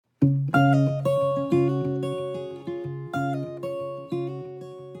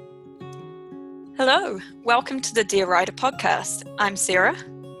Hello, welcome to the Dear Writer podcast. I'm Sarah.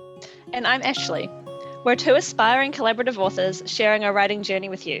 And I'm Ashley. We're two aspiring collaborative authors sharing our writing journey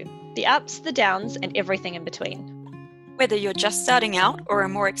with you, the ups, the downs, and everything in between. Whether you're just starting out or a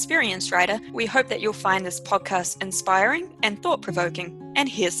more experienced writer, we hope that you'll find this podcast inspiring and thought-provoking. And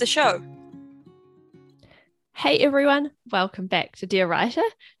here's the show. Hey everyone, welcome back to Dear Writer.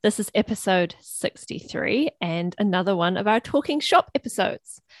 This is episode 63 and another one of our Talking Shop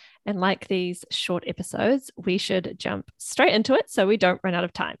episodes. And like these short episodes, we should jump straight into it so we don't run out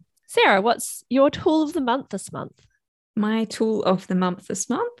of time. Sarah, what's your tool of the month this month? My tool of the month this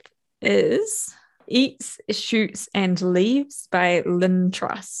month is Eats, Shoots and Leaves by Lynn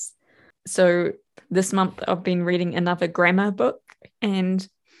Truss. So this month I've been reading another grammar book, and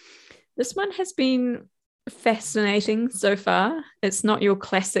this one has been fascinating so far. It's not your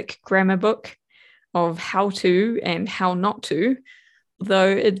classic grammar book of how to and how not to, though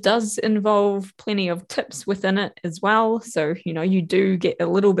it does involve plenty of tips within it as well. So, you do get a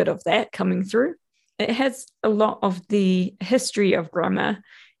little bit of that coming through. It has a lot of the history of grammar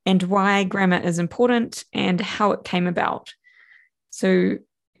and why grammar is important and how it came about. So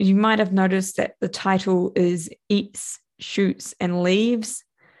you might have noticed that the title is Eats, Shoots and Leaves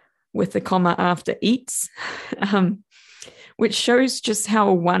with the comma after eats, which shows just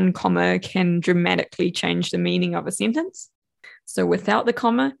how one comma can dramatically change the meaning of a sentence. So without the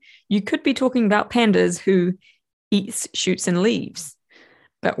comma, you could be talking about pandas who eats, shoots, and leaves.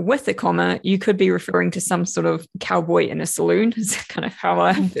 But with the comma, you could be referring to some sort of cowboy in a saloon, is kind of how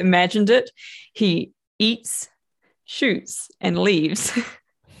I've imagined it. He eats, shoots, and leaves.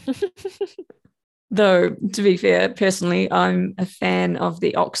 Though, to be fair, personally, I'm a fan of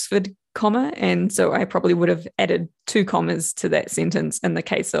the Oxford comma, and so I probably would have added 2 commas to that sentence in the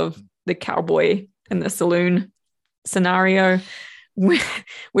case of the cowboy in the saloon scenario,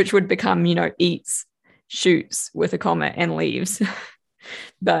 which would become, eats, shoots with a comma and leaves.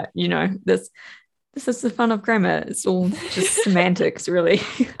 But, this is the fun of grammar. It's all just semantics, really.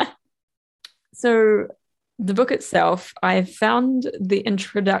 So the book itself, I found the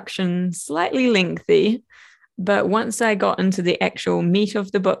introduction slightly lengthy, but once I got into the actual meat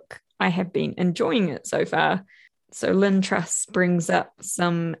of the book, I have been enjoying it so far. So Lynn Truss brings up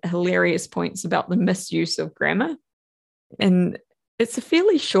some hilarious points about the misuse of grammar. And it's a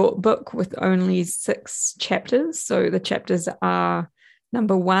fairly short book with only 6 chapters. So the chapters are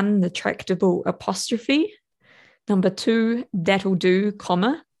number 1, the tractable apostrophe. Number 2, that'll do,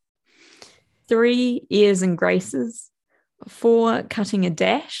 comma. 3, airs and graces. 4, cutting a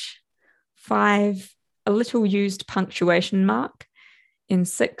dash. 5, a little used punctuation mark. And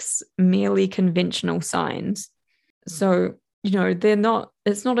 6, merely conventional signs. So,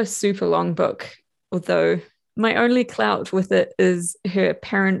 it's not a super long book, although my only clout with it is her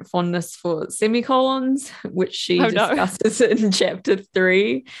apparent fondness for semicolons, which she discusses in chapter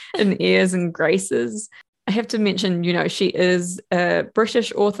 3 in Airs and Graces. I have to mention, she is a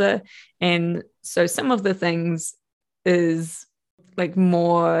British author, and so some of the things is like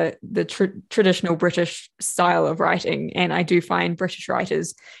more the traditional British style of writing, and I do find British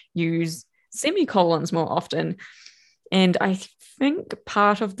writers use semicolons more often. And I think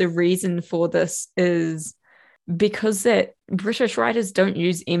part of the reason for this is because that British writers don't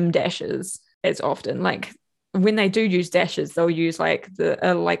use em dashes as often. Like when they do use dashes, they'll use like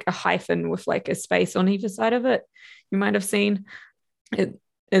a hyphen with like a space on either side of it. You might have seen it.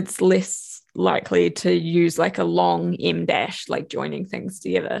 It's less likely to use like a long em dash, like joining things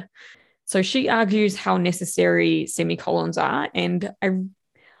together. So she argues how necessary semicolons are, and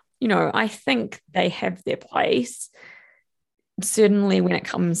I think they have their place. Certainly when it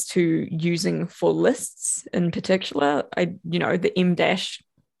comes to using for lists in particular, the em dash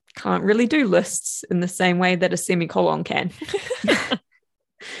can't really do lists in the same way that a semicolon can.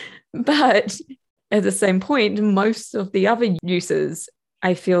 But at the same point, most of the other uses,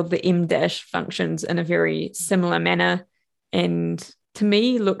 I feel the em dash functions in a very similar manner, and to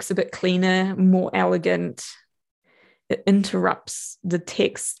me looks a bit cleaner, more elegant. It interrupts the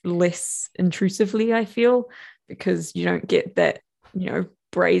text less intrusively, I feel, because you don't get that,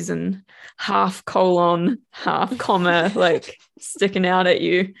 brazen half colon, half comma, like sticking out at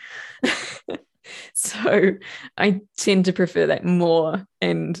you. So I tend to prefer that more.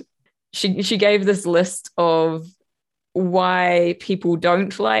 And she gave this list of why people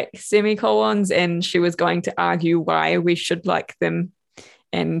don't like semicolons, and she was going to argue why we should like them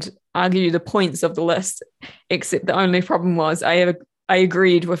and argue the points of the list, except the only problem was I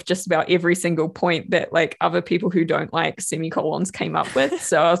agreed with just about every single point that like other people who don't like semicolons came up with.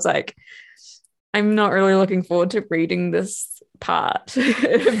 So I was like, I'm not really looking forward to reading this part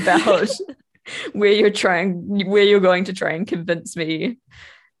about where you're going to try and convince me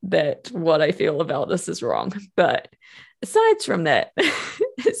that what I feel about this is wrong. But aside from that,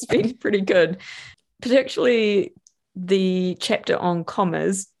 it's been pretty good. Particularly the chapter on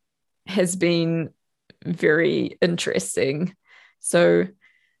commas has been very interesting. So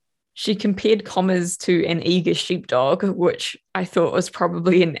she compared commas to an eager sheepdog, which I thought was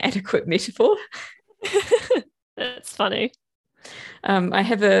probably an adequate metaphor. That's funny. I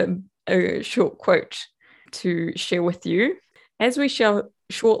have a short quote to share with you. As we shall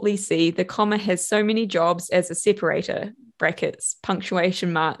shortly see, the comma has so many jobs as a separator, brackets,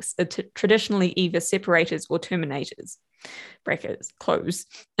 punctuation marks are traditionally either separators or terminators, brackets, close,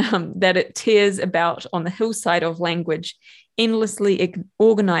 that it tears about on the hillside of language, endlessly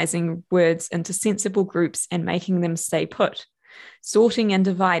organizing words into sensible groups and making them stay put, sorting and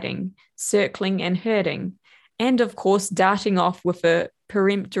dividing, circling and herding, and of course darting off with a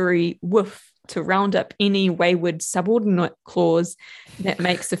peremptory woof to round up any wayward subordinate clause that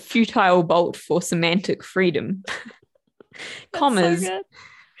makes a futile bolt for semantic freedom. Commas, so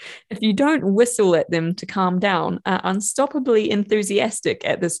if you don't whistle at them to calm down, are unstoppably enthusiastic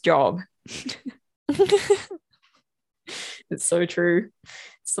at this job. It's so true.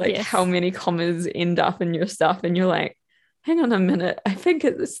 It's like how many commas end up in your stuff and you're like, hang on a minute, I think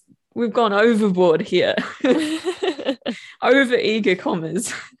we've gone overboard here. Over eager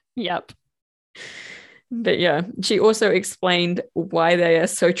commas. Yep. But yeah, she also explained why they are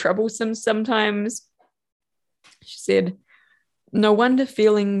so troublesome sometimes. She said, no wonder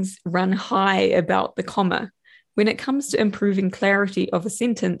feelings run high about the comma. When it comes to improving clarity of a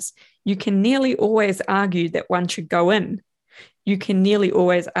sentence, you can nearly always argue that one should go in. You can nearly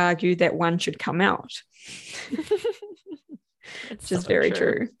always argue that one should come out. It's just so very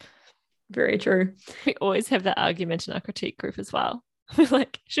true. Very true. We always have that argument in our critique group as well. We're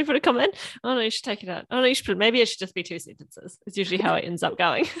like, should we put a comment? Oh no, you should take it out. Oh no, you should put maybe it should just be 2 sentences. It's usually how it ends up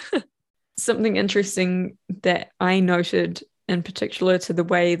going. Something interesting that I noted in particular to the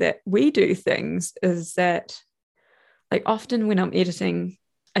way that we do things is that, like, often when I'm editing,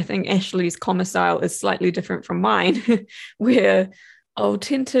 I think Ashley's comma style is slightly different from mine, where I'll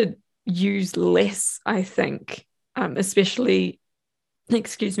tend to use less, I think, especially,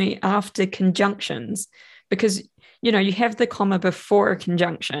 after conjunctions, because, you have the comma before a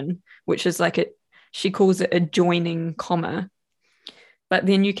conjunction, which is like she calls it a joining comma. But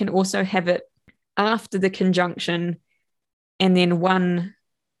then you can also have it after the conjunction and then one,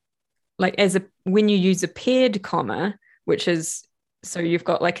 like when you use a paired comma, which is, so you've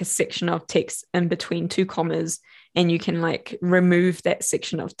got like a section of text in between 2 commas and you can like remove that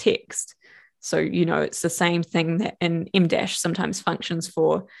section of text. So, it's the same thing that an em dash sometimes functions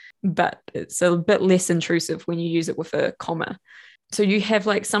for, but it's a bit less intrusive when you use it with a comma. So you have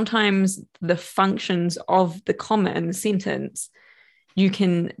like sometimes the functions of the comma in the sentence, you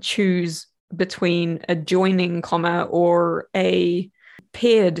can choose between a joining comma or a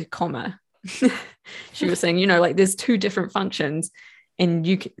paired comma. She was saying, like there's 2 different functions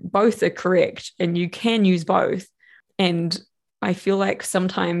and both are correct and you can use both. And I feel like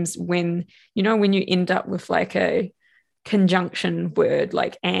sometimes when you end up with like a conjunction word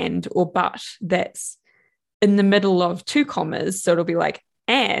like and or but that's in the middle of 2 commas, so it'll be like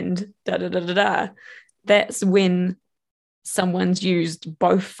and da da da da da, that's when someone's used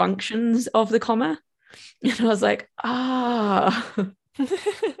both functions of the comma. And I was like, I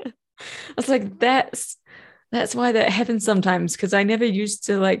was like, that's why that happens sometimes, because I never used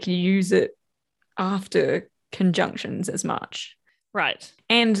to like use it after conjunctions as much. Right.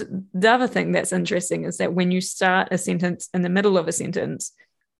 And the other thing that's interesting is that when you start a sentence in the middle of a sentence,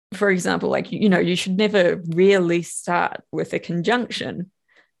 for example, like, you should never really start with a conjunction.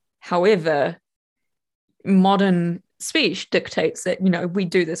 However, modern speech dictates that, we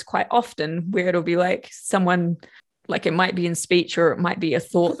do this quite often, where it'll be like someone, like it might be in speech or it might be a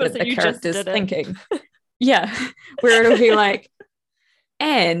thought that the character's thinking. Yeah, where it'll be like,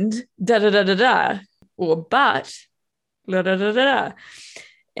 and da da da da da, or but da da da da.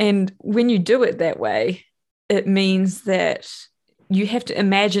 And when you do it that way, it means that you have to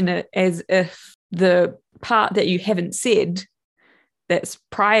imagine it as if the part that you haven't said, that's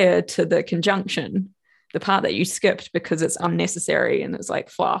prior to the conjunction, the part that you skipped because it's unnecessary and it's like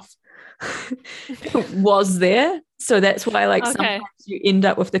fluff, was there. So that's why sometimes you end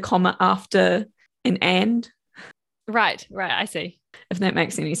up with the comma after an and. Right, I see. If that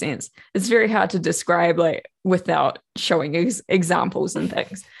makes any sense. It's very hard to describe without showing examples and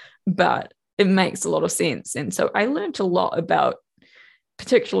things, but it makes a lot of sense. And so I learned a lot about,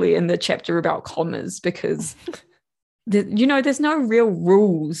 particularly in the chapter about commas, because there's no real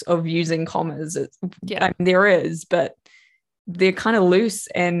rules of using commas. Yeah. I mean, there is, but they're kind of loose,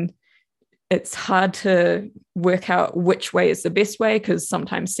 and it's hard to work out which way is the best way, because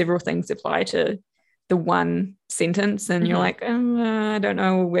sometimes several things apply to the one sentence, and you're like, I don't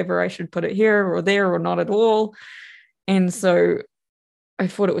know whether I should put it here or there or not at all. And so I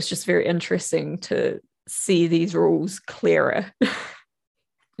thought it was just very interesting to see these rules clearer.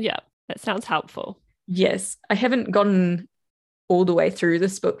 Yeah, that sounds helpful. Yes, I haven't gotten all the way through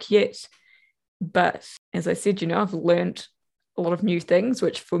this book yet, but as I said, I've learned a lot of new things,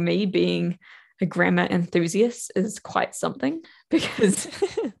 which for me, being a grammar enthusiast, is quite something, because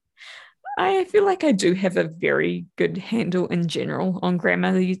I feel like I do have a very good handle in general on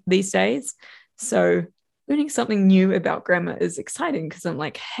grammar these days. So learning something new about grammar is exciting, because I'm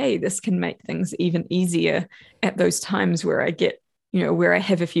like, hey, this can make things even easier at those times where I get, where I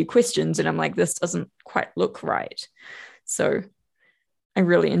have a few questions and I'm like, this doesn't quite look right. So I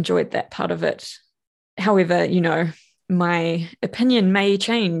really enjoyed that part of it. However, my opinion may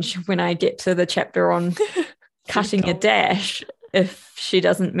change when I get to the chapter on cutting a dash, if she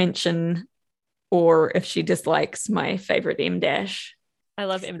doesn't mention, or if she dislikes my favorite M dash. I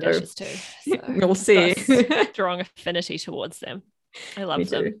love M dashes too. So we'll see. Strong affinity towards them. I love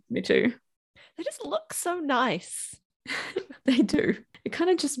them. Me too. They just look so nice. They do. It kind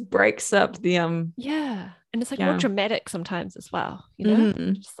of just breaks up the yeah, and it's like more dramatic sometimes as well.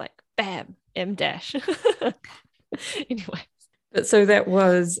 Just like bam, M dash. Anyway. But so that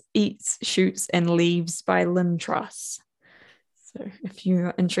was Eats, Shoots and Leaves by Lynn Truss. So if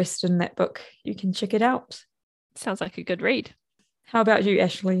you're interested in that book, you can check it out. Sounds like a good read. How about you,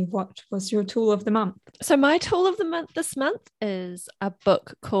 Ashley? What was your tool of the month? So my tool of the month this month is a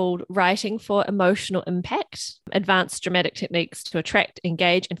book called Writing for Emotional Impact: Advanced Dramatic Techniques to Attract,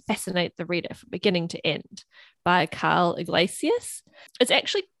 Engage and Fascinate the Reader from Beginning to End by Carl Iglesias. It's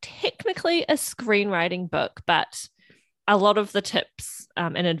actually technically a screenwriting book, but a lot of the tips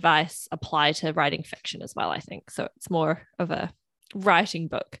and advice apply to writing fiction as well, I think. So it's more of a writing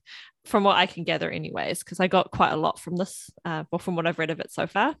book, from what I can gather anyways, because I got quite a lot from this, from what I've read of it so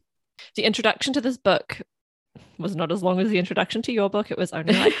far. The introduction to this book was not as long as the introduction to your book. It was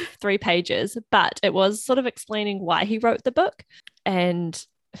only like 3 pages, but it was sort of explaining why he wrote the book. And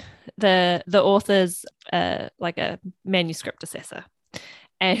the author's like a manuscript assessor.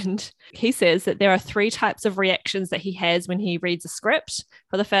 And he says that there are 3 types of reactions that he has when he reads a script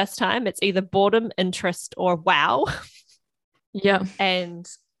for the first time. It's either boredom, interest, or wow. Yeah. And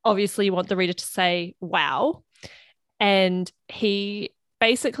obviously you want the reader to say wow. And he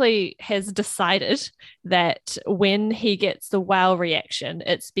basically has decided that when he gets the wow reaction,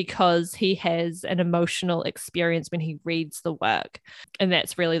 it's because he has an emotional experience when he reads the work. And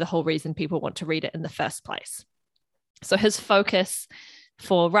that's really the whole reason people want to read it in the first place. So his focus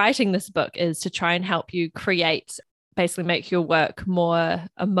for writing this book is to try and help you basically make your work more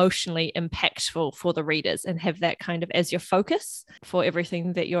emotionally impactful for the readers and have that kind of as your focus for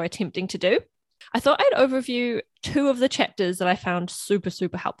everything that you're attempting to do. I thought I'd overview 2 of the chapters that I found super,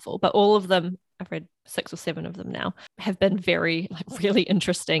 super helpful, but all of them, I've read 6 or 7 of them now, have been very, really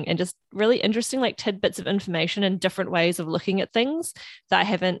interesting, and just really interesting, tidbits of information and different ways of looking at things that I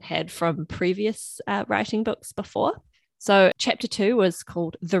haven't had from previous writing books before. So chapter 2 was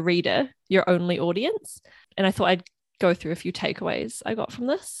called The Reader, Your Only Audience. And I thought I'd go through a few takeaways I got from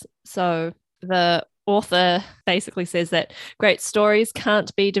this. So the author basically says that great stories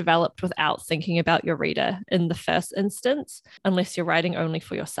can't be developed without thinking about your reader in the first instance, unless you're writing only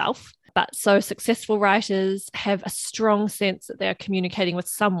for yourself. But so successful writers have a strong sense that they're communicating with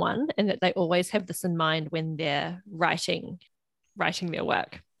someone, and that they always have this in mind when they're writing their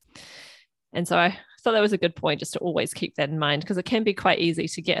work. And so I thought that was a good point, just to always keep that in mind, because it can be quite easy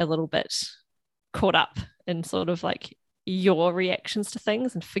to get a little bit caught up in sort of your reactions to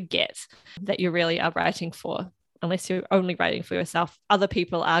things and forget that you really are writing for, unless you're only writing for yourself, other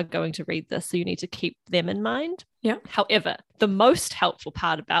people are going to read this, so you need to keep them in mind. Yeah. However, the most helpful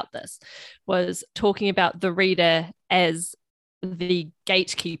part about this was talking about the reader as the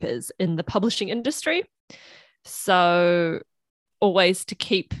gatekeepers in the publishing industry. So always to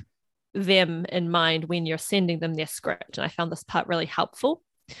keep them in mind when you're sending them their script. And I found this part really helpful.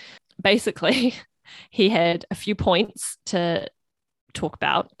 Basically, he had a few points to talk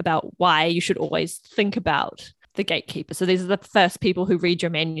about why you should always think about the gatekeeper. So these are the first people who read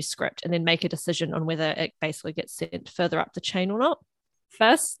your manuscript and then make a decision on whether it basically gets sent further up the chain or not.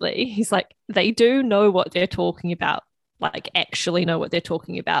 Firstly, he's like, they do know what they're talking about, actually know what they're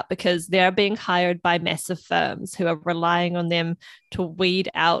talking about, because they're being hired by massive firms who are relying on them to weed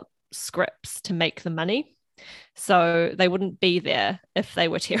out scripts to make the money. So they wouldn't be there if they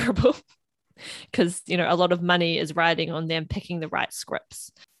were terrible, because, you know, a lot of money is riding on them picking the right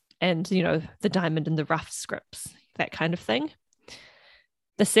scripts and, you know, the diamond in the rough scripts, that kind of thing.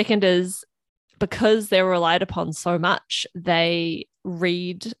 The second is because they're relied upon so much, they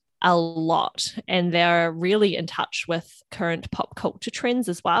read a lot and they're really in touch with current pop culture trends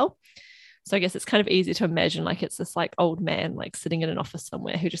as well. So I guess it's kind of easy to imagine like it's this like old man like sitting in an office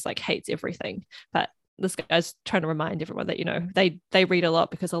somewhere who just like hates everything. But this guy's trying to remind everyone that, you know, they read a lot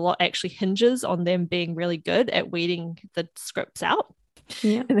because a lot actually hinges on them being really good at weeding the scripts out.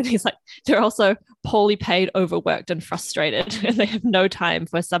 Yeah. And then he's like, they're also poorly paid, overworked, and frustrated, and they have no time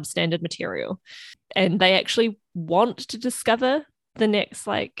for substandard material. And they actually want to discover the next,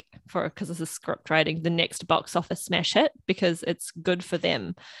 like, because this is script writing, the next box office smash hit, because it's good for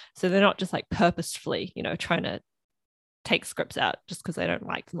them. So they're not just like purposefully, you know, trying to take scripts out just because they don't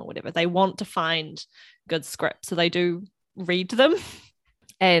like them or whatever. They want to find good scripts, so they do read them.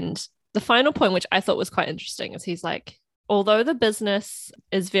 And the final point, which I thought was quite interesting, is he's like, although the business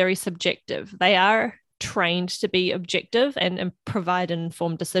is very subjective, they are trained to be objective and provide an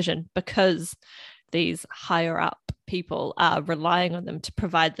informed decision, because these higher up people are relying on them to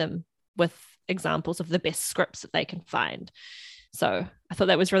provide them with examples of the best scripts that they can find. So I thought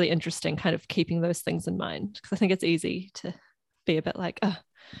that was really interesting, kind of keeping those things in mind, because I think it's easy to be a bit like, oh,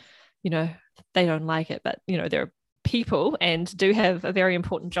 you know, they don't like it, but, you know, they're people and do have a very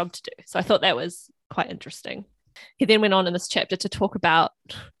important job to do. So I thought that was quite interesting. He then went on in this chapter to talk about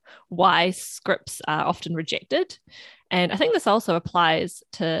why scripts are often rejected. And I think this also applies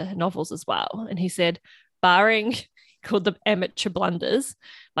to novels as well. And he said, barring, called them amateur blunders,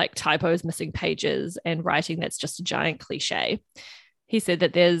 like typos, missing pages, and writing that's just a giant cliche, he said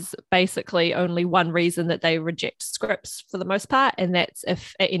that there's basically only one reason that they reject scripts for the most part, and that's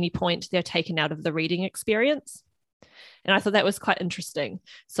if at any point they're taken out of the reading experience. And I thought that was quite interesting.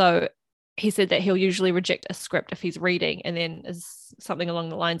 So he said that he'll usually reject a script if he's reading and then is something along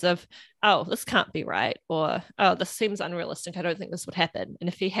the lines of, oh, this can't be right, or, oh, this seems unrealistic, I don't think this would happen. And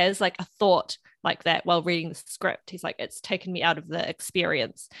if he has like a thought like that while reading the script, he's like, it's taken me out of the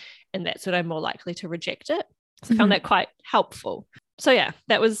experience, and that's when I'm more likely to reject it. So I found that quite helpful. So yeah,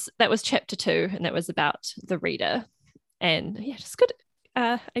 that was chapter 2, and that was about the reader. And yeah, just good,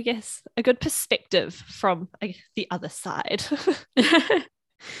 I guess, a good perspective from the other side.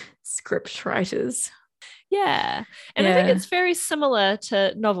 Script writers. Yeah. And I think it's very similar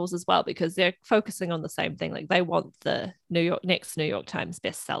to novels as well, because they're focusing on the same thing. Like they want the next New York Times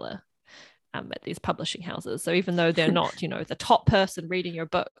bestseller at these publishing houses. So even though they're not, you know, the top person reading your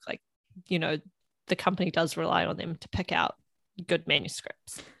book, like, you know, the company does rely on them to pick out good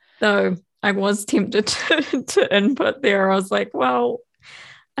manuscripts. So I was tempted to input there. I was like, well,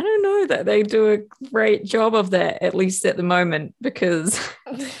 I don't know that they do a great job of that, at least at the moment, because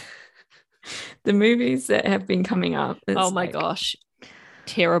the movies that have been coming up. Oh my gosh,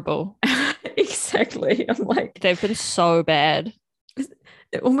 terrible. Exactly. I'm like, they've been so bad.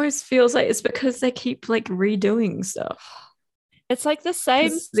 It almost feels like it's because they keep like redoing stuff. It's like the same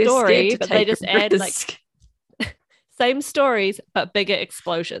story, but they just add like same stories, but bigger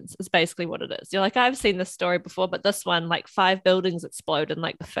explosions is basically what it is. You're like, I've seen this story before, but this one, like 5 buildings explode in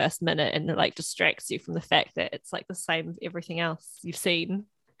like the first minute, and it like distracts you from the fact that it's like the same as everything else you've seen.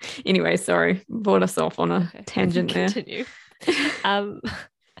 Anyway, sorry, brought us off on a tangent there. Continue.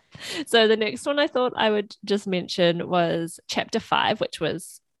 So the next one I thought I would just mention was chapter 5, which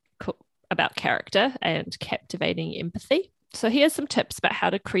was about character and captivating empathy. So he has some tips about how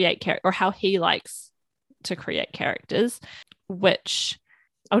to create character, or how he likes to create characters, which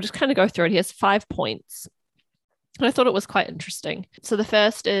I'll just kind of go through it. He has 5 points. And I thought it was quite interesting. So the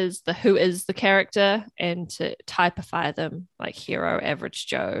first is the who is the character, and to typify them like hero, average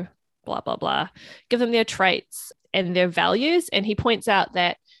Joe, blah, blah, blah. Give them their traits and their values. And he points out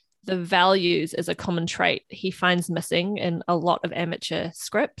that the values is a common trait he finds missing in a lot of amateur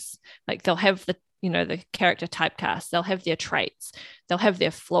scripts. Like they'll have the, you know, the character typecast, they'll have their traits, they'll have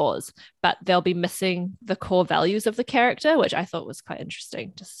their flaws, but they'll be missing the core values of the character, which I thought was quite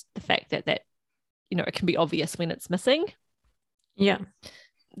interesting. Just the fact that, you know, it can be obvious when it's missing. Yeah.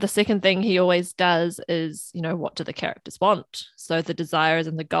 The second thing he always does is, you know, what do the characters want? So the desires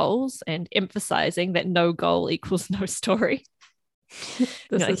and the goals, and emphasizing that no goal equals no story.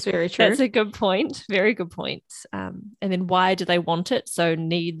 This is very true. That's a good point. Very good point. And then why do they want it? So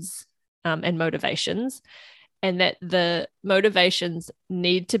needs and motivations, and that the motivations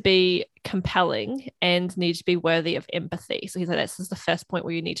need to be compelling and need to be worthy of empathy. So he's like, this is the first point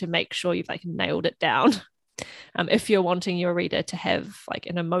where you need to make sure you've like nailed it down. if you're wanting your reader to have like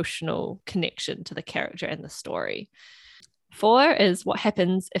an emotional connection to the character and the story. 4 is what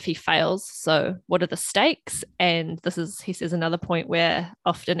happens if he fails. So what are the stakes? And this is, he says, another point where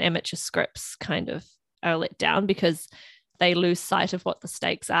often amateur scripts kind of are let down because they lose sight of what the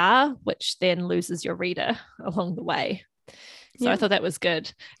stakes are, which then loses your reader along the way. So I thought that was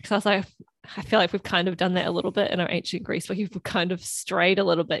good because I was like, I feel like we've kind of done that a little bit in our ancient Greece, where we've kind of strayed a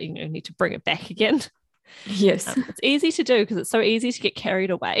little bit, need to bring it back again. Yes. It's easy to do because it's so easy to get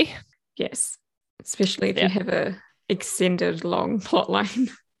carried away. Yes. Especially if you have a extended long plot line.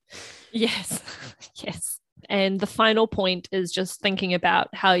 Yes. Yes. And the final point is just thinking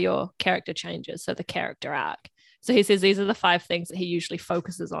about how your character changes. So the character arc. So he says these are the 5 things that he usually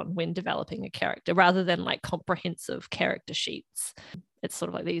focuses on when developing a character, rather than like comprehensive character sheets. It's sort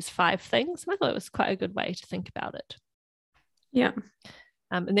of like these 5 things. And I thought it was quite a good way to think about it. Yeah.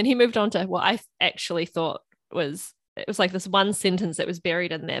 And then he moved on to what I actually thought it was like this one sentence that was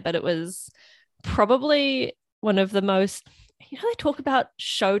buried in there, but it was probably one of the most, they talk about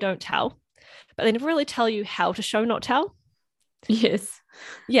show, don't tell, but they never really tell you how to show, not tell. Yes.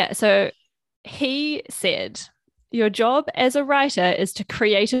 Yeah. So he said, your job as a writer is to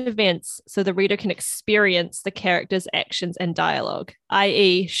create events so the reader can experience the character's actions and dialogue,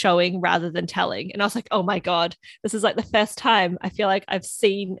 i.e. showing rather than telling. And I was like, oh my God, this is like the first time I feel like I've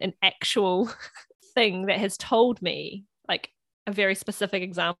seen an actual thing that has told me like a very specific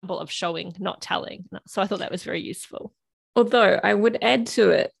example of showing, not telling. So I thought that was very useful. Although I would add to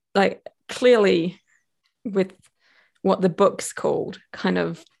it, like clearly with what the book's called kind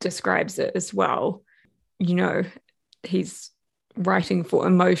of describes it as well. He's writing for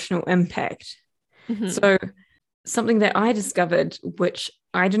emotional impact. Mm-hmm. So something that I discovered, which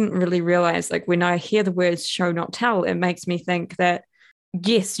I didn't really realize, like when I hear the words show, not tell, it makes me think that,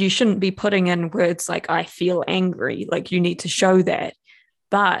 yes, you shouldn't be putting in words like I feel angry, like you need to show that.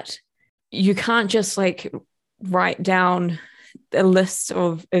 But you can't just like write down a list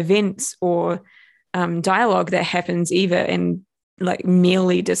of events or dialogue that happens either in like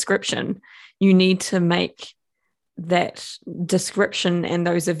merely description. You need to make that description and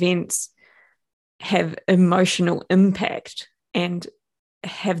those events have emotional impact and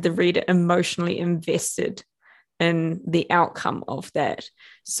have the reader emotionally invested in the outcome of that.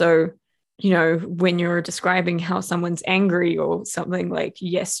 So, when you're describing how someone's angry or something, like,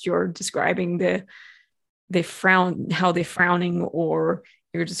 yes, you're describing their frown, how they're frowning, or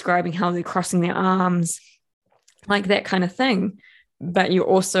you're describing how they're crossing their arms, like that kind of thing. But you're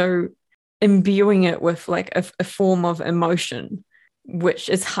also imbuing it with like a form of emotion, which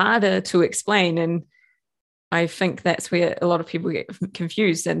is harder to explain. And I think that's where a lot of people get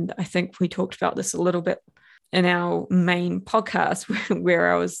confused. And I think we talked about this a little bit in our main podcast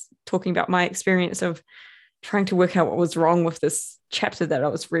where I was talking about my experience of trying to work out what was wrong with this chapter that I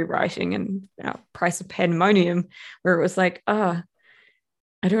was rewriting in Price of Pandemonium, where it was like, I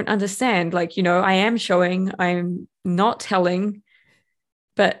don't understand. Like, I am showing, I'm not telling,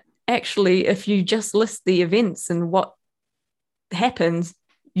 but actually, if you just list the events and what happens,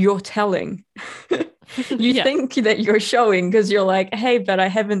 you're telling. You think that you're showing because you're like, hey, but I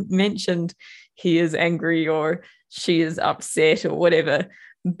haven't mentioned he is angry or she is upset or whatever.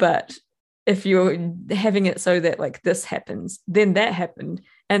 But if you're having it so that like this happens, then that happened,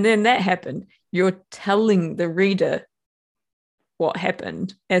 and then that happened, you're telling the reader what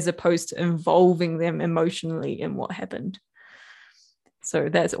happened as opposed to involving them emotionally in what happened. So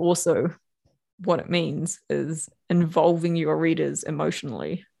that's also what it means, is involving your readers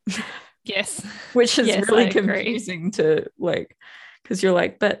emotionally. Yes. Which is really confusing to like, because you're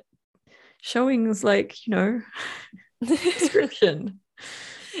like, but showing is like, description.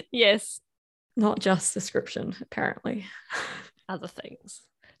 Yes. Not just description, apparently. Other things.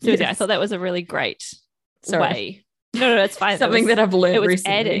 So yes. I thought that was a really great way. No, it's fine. Something that I've learned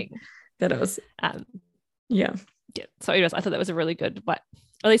recently. Adding. That it was, yeah. So anyways, I thought that was a really good way,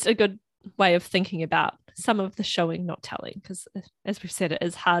 at least a good way of thinking about some of the showing, not telling, because as we've said, it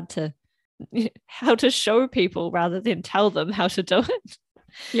is hard to how to show people rather than tell them how to do it.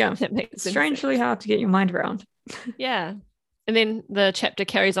 Yeah. It's strangely hard to get your mind around. Yeah. And then the chapter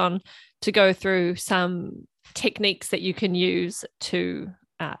carries on to go through some techniques that you can use to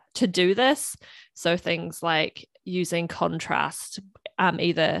do this. So things like using contrast,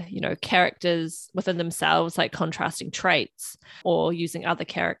 either, characters within themselves, like contrasting traits, or using other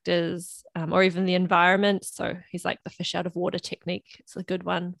characters, or even the environment. So he's like the fish out of water technique. It's a good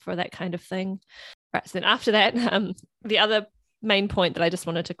one for that kind of thing. Right. So then after that, the other main point that I just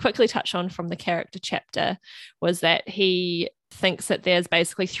wanted to quickly touch on from the character chapter was that he thinks that there's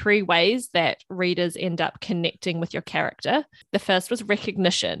basically 3 ways that readers end up connecting with your character. The first was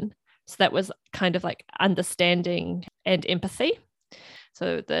recognition. So that was kind of like understanding and empathy.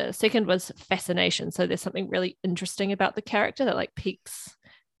 So the second was fascination. So there's something really interesting about the character that like piques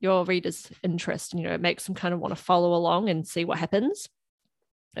your reader's interest, and, it makes them kind of want to follow along and see what happens.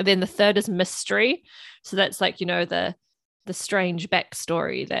 And then the third is mystery. So that's like, the strange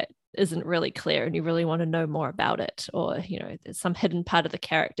backstory that isn't really clear and you really want to know more about it, or there's some hidden part of the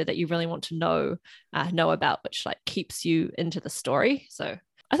character that you really want to know about, which like keeps you into the story. So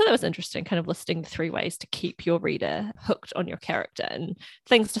I thought that was interesting, kind of listing the 3 ways to keep your reader hooked on your character and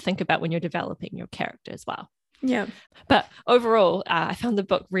things to think about when you're developing your character as well. Yeah. But overall, I found the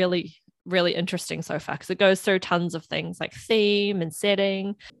book really, really interesting so far, because it goes through tons of things like theme and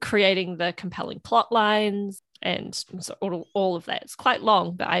setting, creating the compelling plot lines, and so all of that. It's quite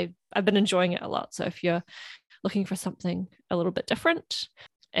long, but I've been enjoying it a lot. So if you're looking for something a little bit different,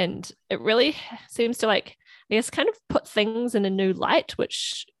 and it really seems to like, I guess, kind of put things in a new light,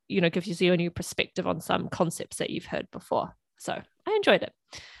 which, gives you a new perspective on some concepts that you've heard before. So I enjoyed it.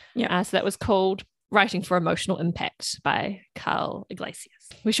 Yeah. So that was called Writing for Emotional Impact by Carl Iglesias.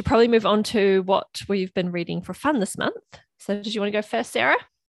 We should probably move on to what we've been reading for fun this month. So did you want to go first, Sarah?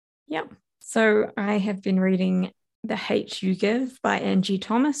 Yeah. So I have been reading The Hate U Give by Angie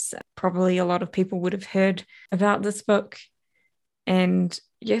Thomas. Probably a lot of people would have heard about this book. And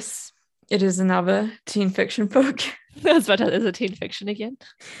yes, it is another teen fiction book. That's what it is, a teen fiction again.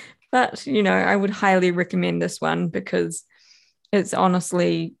 But, I would highly recommend this one because it's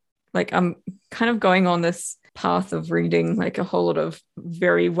honestly like I'm kind of going on this path of reading like a whole lot of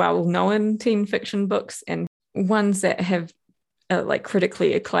very well-known teen fiction books and ones that have like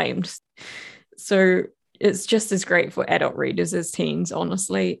critically acclaimed. So it's just as great for adult readers as teens,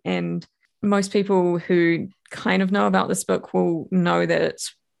 honestly. And most people who kind of know about this book will know that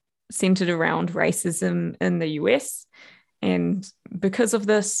it's centered around racism in the US. And because of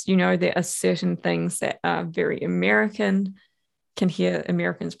this, there are certain things that are very American. Can hear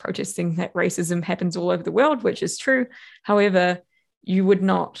Americans protesting that racism happens all over the world, which is true. However, you would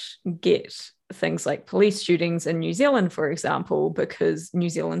not get things like police shootings in New Zealand, for example, because New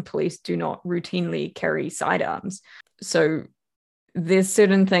Zealand police do not routinely carry sidearms. So there's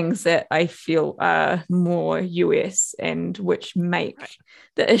certain things that I feel are more US and which make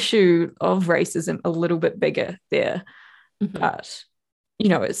the issue of racism a little bit bigger there. Mm-hmm. But,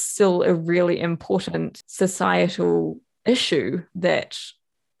 it's still a really important societal issue that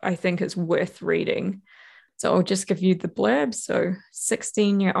I think is worth reading. So I'll just give you the blurb. So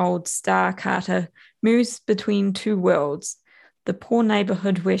 16-year-old Star Carter moves between 2 worlds, the poor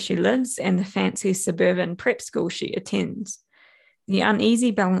neighborhood where she lives and the fancy suburban prep school she attends. The uneasy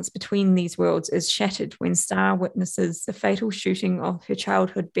balance between these worlds is shattered when Star witnesses the fatal shooting of her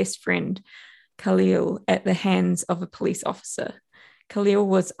childhood best friend, Khalil, at the hands of a police officer. Khalil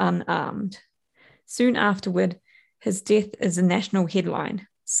was unarmed. Soon afterward, his death is a national headline.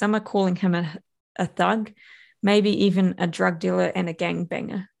 Some are calling him a thug, maybe even a drug dealer and a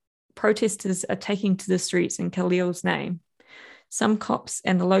gangbanger. Protesters are taking to the streets in Khalil's name. Some cops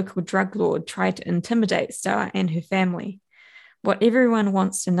and the local drug lord try to intimidate Star and her family. What everyone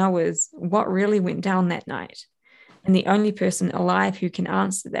wants to know is what really went down that night. And the only person alive who can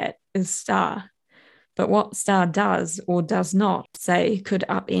answer that is Star. But what Star does or does not say could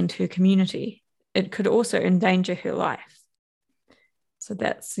upend her community. It could also endanger her life. So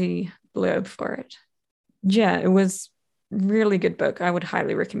that's the blurb for it. Yeah, it was a really good book. I would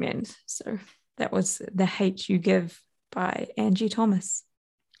highly recommend. So that was The Hate U Give by Angie Thomas.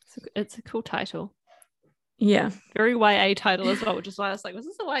 It's a cool title. Yeah. Very YA title as well, which is why I was like, was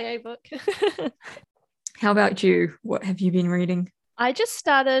this a YA book? How about you? What have you been reading? I just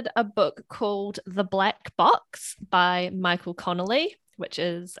started a book called The Black Box by Michael Connolly, which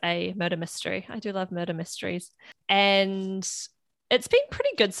is a murder mystery. I do love murder mysteries. And it's been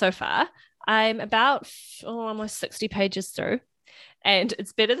pretty good so far. I'm about almost 60 pages through. And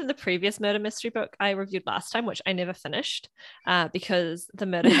it's better than the previous murder mystery book I reviewed last time, which I never finished because the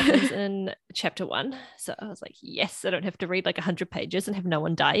murder happens in chapter 1. So I was like, yes, I don't have to read like 100 pages and have no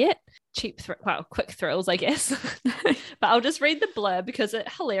one die yet. Quick thrills, I guess. But I'll just read the blurb because it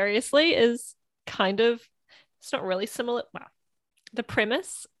hilariously is it's not really similar. Well, the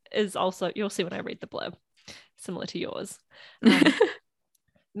premise is also, you'll see when I read the blurb, similar to yours.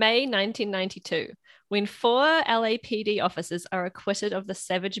 May 1992, when 4 LAPD officers are acquitted of the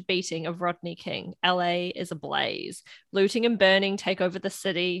savage beating of Rodney King, LA is ablaze. Looting and burning take over the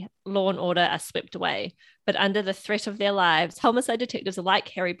city. Law and order are swept away. But under the threat of their lives, homicide detectives like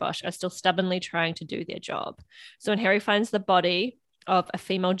Harry Bosch are still stubbornly trying to do their job. So when Harry finds the body of a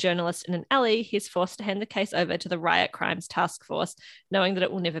female journalist in an alley, he's forced to hand the case over to the Riot Crimes Task Force, knowing that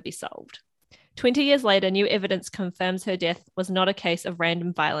it will never be solved. 20 years later, new evidence confirms her death was not a case of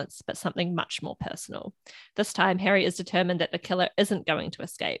random violence, but something much more personal. This time, Harry is determined that the killer isn't going to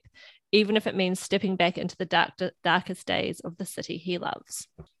escape, even if it means stepping back into the darkest days of the city he loves.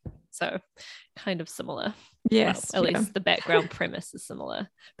 So, kind of similar. Yes. Well, at least the background premise is similar.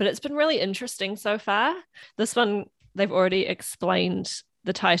 But it's been really interesting so far. This one, they've already explained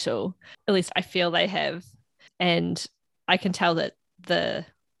the title. At least I feel they have. And I can tell that the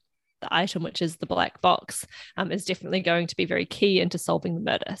item, which is the black box, is definitely going to be very key into solving the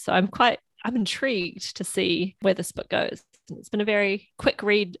murder. So I'm intrigued to see where this book goes. It's been a very quick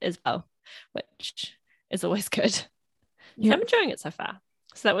read as well, which is always good. Yeah. I'm enjoying it so far.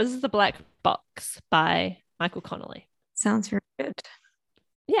 So that was The Black Box by Michael Connolly. Sounds very good.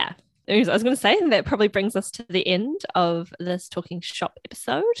 Yeah. I was going to say that probably brings us to the end of this Talking Shop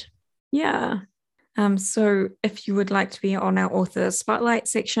episode. Yeah. So if you would like to be on our author spotlight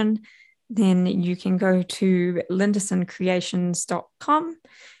section, then you can go to lindesoncreations.com,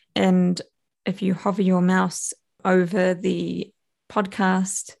 and if you hover your mouse over the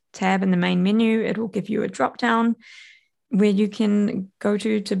podcast tab in the main menu, it will give you a drop down where you can go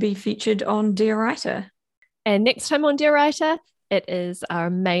to be featured on Dear Writer. And next time on Dear Writer, it is our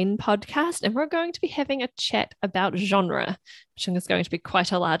main podcast, and we're going to be having a chat about genre, which is going to be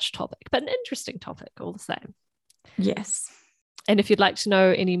quite a large topic, but an interesting topic all the same. Yes. And if you'd like to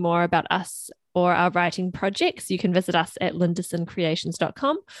know any more about us or our writing projects, you can visit us at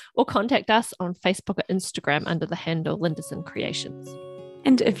lindesoncreations.com or contact us on Facebook or Instagram under the handle Lindeson Creations.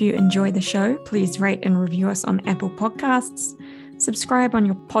 And if you enjoy the show, please rate and review us on Apple Podcasts, subscribe on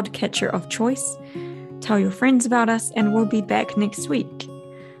your podcatcher of choice, tell your friends about us, and we'll be back next week.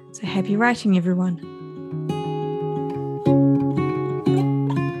 So happy writing, everyone.